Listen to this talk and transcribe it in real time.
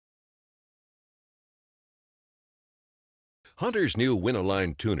Hunter's new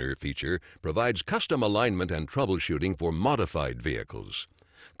WinAlign Tuner feature provides custom alignment and troubleshooting for modified vehicles.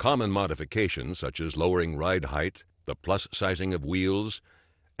 Common modifications such as lowering ride height, the plus sizing of wheels,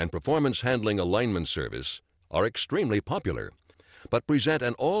 and performance handling alignment service are extremely popular, but present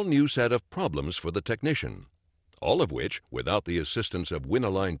an all-new set of problems for the technician, all of which, without the assistance of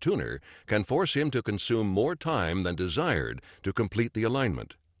WinAlign Tuner, can force him to consume more time than desired to complete the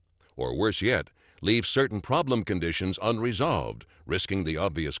alignment. Or worse yet, leave certain problem conditions unresolved, risking the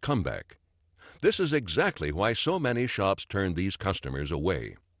obvious comeback. This is exactly why so many shops turn these customers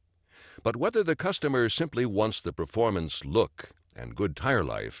away. But whether the customer simply wants the performance look and good tire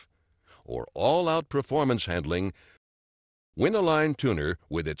life, or all-out performance handling, WinAlign Tuner,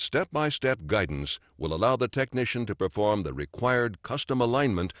 with its step-by-step guidance, will allow the technician to perform the required custom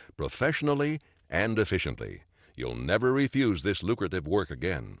alignment professionally and efficiently. You'll never refuse this lucrative work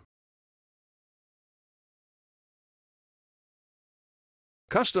again.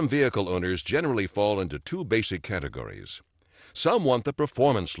 Custom vehicle owners generally fall into two basic categories. Some want the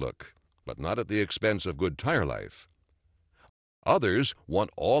performance look, but not at the expense of good tire life. Others want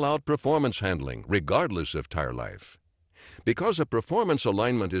all-out performance handling, regardless of tire life. Because a performance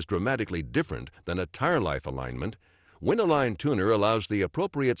alignment is dramatically different than a tire life alignment, WinAlign Tuner allows the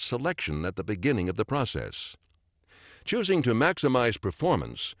appropriate selection at the beginning of the process. Choosing to maximize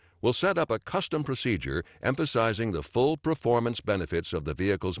performance will set up a custom procedure emphasizing the full performance benefits of the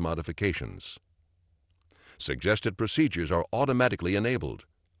vehicle's modifications. Suggested procedures are automatically enabled.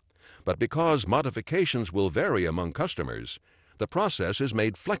 But because modifications will vary among customers, the process is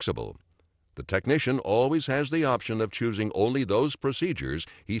made flexible. The technician always has the option of choosing only those procedures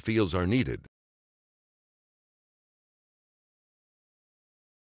he feels are needed.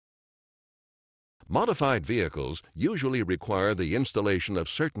 Modified vehicles usually require the installation of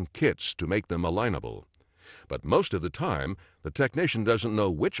certain kits to make them alignable. But most of the time, the technician doesn't know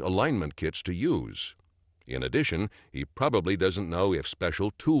which alignment kits to use. In addition, he probably doesn't know if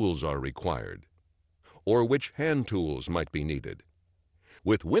special tools are required, or which hand tools might be needed.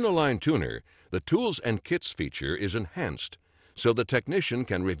 With WinAlign Tuner, the Tools and Kits feature is enhanced, so the technician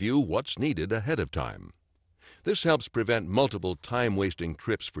can review what's needed ahead of time. This helps prevent multiple time-wasting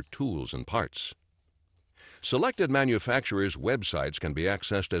trips for tools and parts. Selected manufacturers' websites can be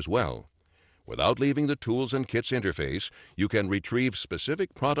accessed as well. Without leaving the Tools and Kits interface, you can retrieve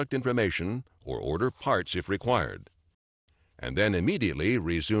specific product information or order parts if required, and then immediately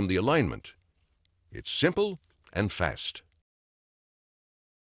resume the alignment. It's simple and fast.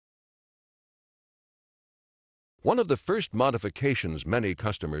 One of the first modifications many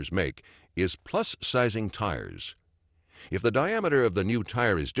customers make is plus-sizing tires. If the diameter of the new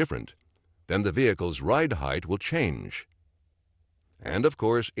tire is different, then the vehicle's ride height will change. And of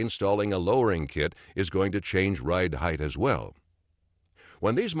course, installing a lowering kit is going to change ride height as well.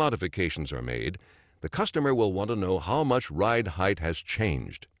 When these modifications are made, the customer will want to know how much ride height has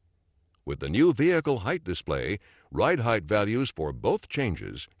changed. With the new vehicle height display, ride height values for both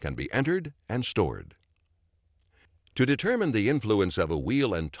changes can be entered and stored. To determine the influence of a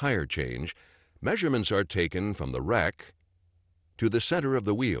wheel and tire change, measurements are taken from the rack to the center of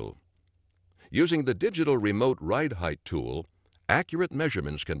the wheel. Using the digital remote ride height tool, accurate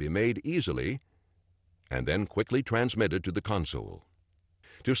measurements can be made easily and then quickly transmitted to the console.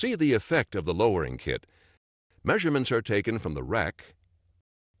 To see the effect of the lowering kit, measurements are taken from the rack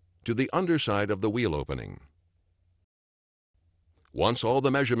to the underside of the wheel opening. Once all the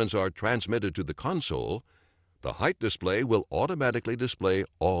measurements are transmitted to the console, the height display will automatically display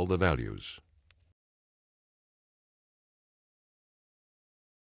all the values.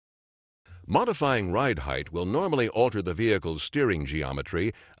 Modifying ride height will normally alter the vehicle's steering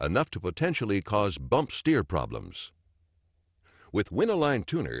geometry enough to potentially cause bump steer problems. With WinAlign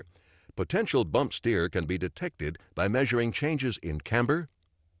Tuner, potential bump steer can be detected by measuring changes in camber,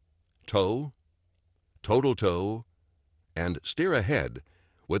 toe, total toe, and steer ahead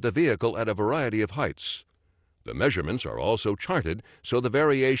with the vehicle at a variety of heights. The measurements are also charted so the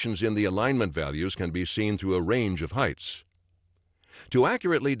variations in the alignment values can be seen through a range of heights. To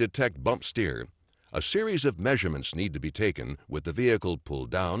accurately detect bump steer, a series of measurements need to be taken with the vehicle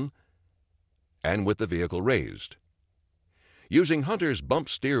pulled down and with the vehicle raised. Using Hunter's bump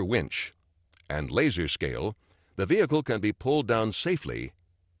steer winch and laser scale, the vehicle can be pulled down safely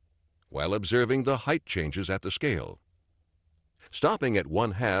while observing the height changes at the scale. Stopping at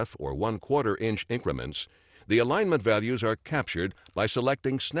 1/2 or 1/4 inch increments, the alignment values are captured by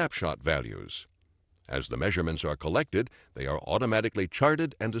selecting snapshot values. As the measurements are collected, they are automatically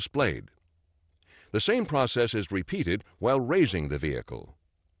charted and displayed. The same process is repeated while raising the vehicle.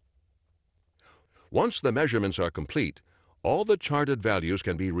 Once the measurements are complete, all the charted values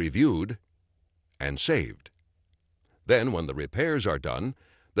can be reviewed and saved. Then, when the repairs are done,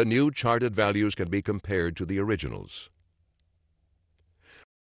 the new charted values can be compared to the originals.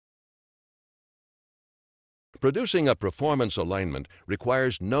 Producing a performance alignment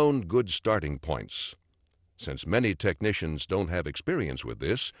requires known good starting points. Since many technicians don't have experience with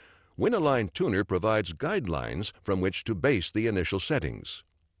this, WinAlign Tuner provides guidelines from which to base the initial settings.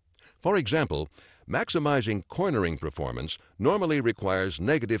 For example, maximizing cornering performance normally requires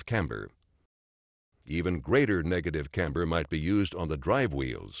negative camber. Even greater negative camber might be used on the drive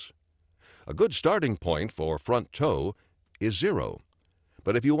wheels. A good starting point for front toe is 0,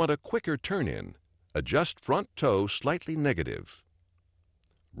 but if you want a quicker turn-in, adjust front toe slightly negative.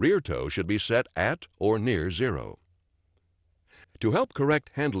 Rear toe should be set at or near 0. To help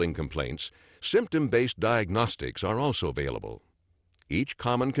correct handling complaints, symptom-based diagnostics are also available. Each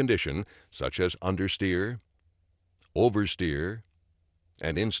common condition, such as understeer, oversteer,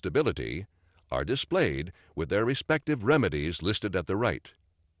 and instability, are displayed with their respective remedies listed at the right.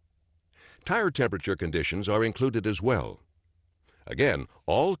 Tire temperature conditions are included as well. Again,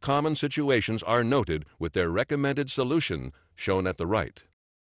 all common situations are noted with their recommended solution shown at the right.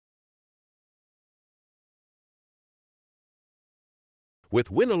 With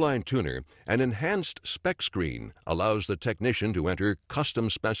WinAlign Tuner, an enhanced spec screen allows the technician to enter custom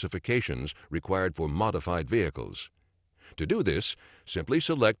specifications required for modified vehicles. To do this, simply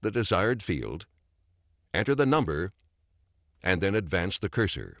select the desired field, enter the number, and then advance the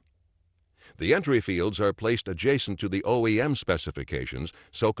cursor. The entry fields are placed adjacent to the OEM specifications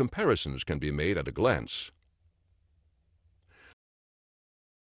so comparisons can be made at a glance.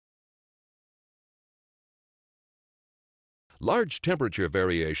 Large temperature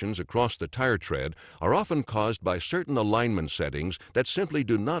variations across the tire tread are often caused by certain alignment settings that simply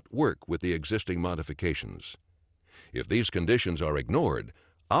do not work with the existing modifications. If these conditions are ignored,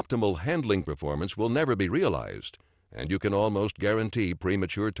 optimal handling performance will never be realized, and you can almost guarantee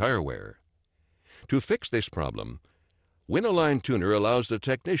premature tire wear. To fix this problem, WinAlign Tuner allows the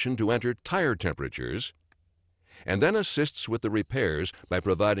technician to enter tire temperatures and then assists with the repairs by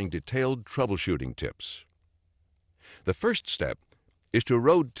providing detailed troubleshooting tips. The first step is to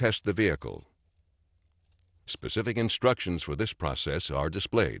road test the vehicle. Specific instructions for this process are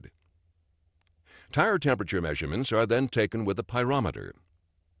displayed. Tire temperature measurements are then taken with a pyrometer.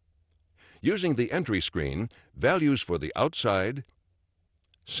 Using the entry screen, values for the outside,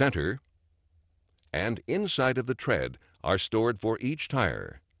 center, and inside of the tread are stored for each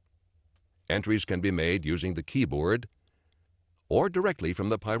tire. Entries can be made using the keyboard or directly from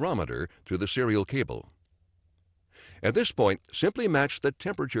the pyrometer through the serial cable. At this point, simply match the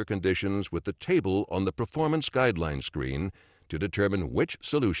temperature conditions with the table on the performance guideline screen to determine which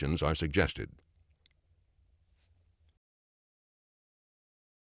solutions are suggested.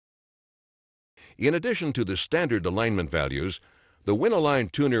 In addition to the standard alignment values, the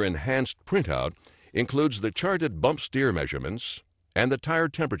WinAlign Tuner Enhanced printout includes the charted bump steer measurements and the tire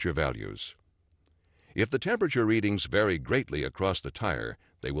temperature values. If the temperature readings vary greatly across the tire,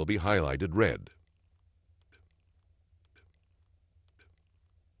 they will be highlighted red.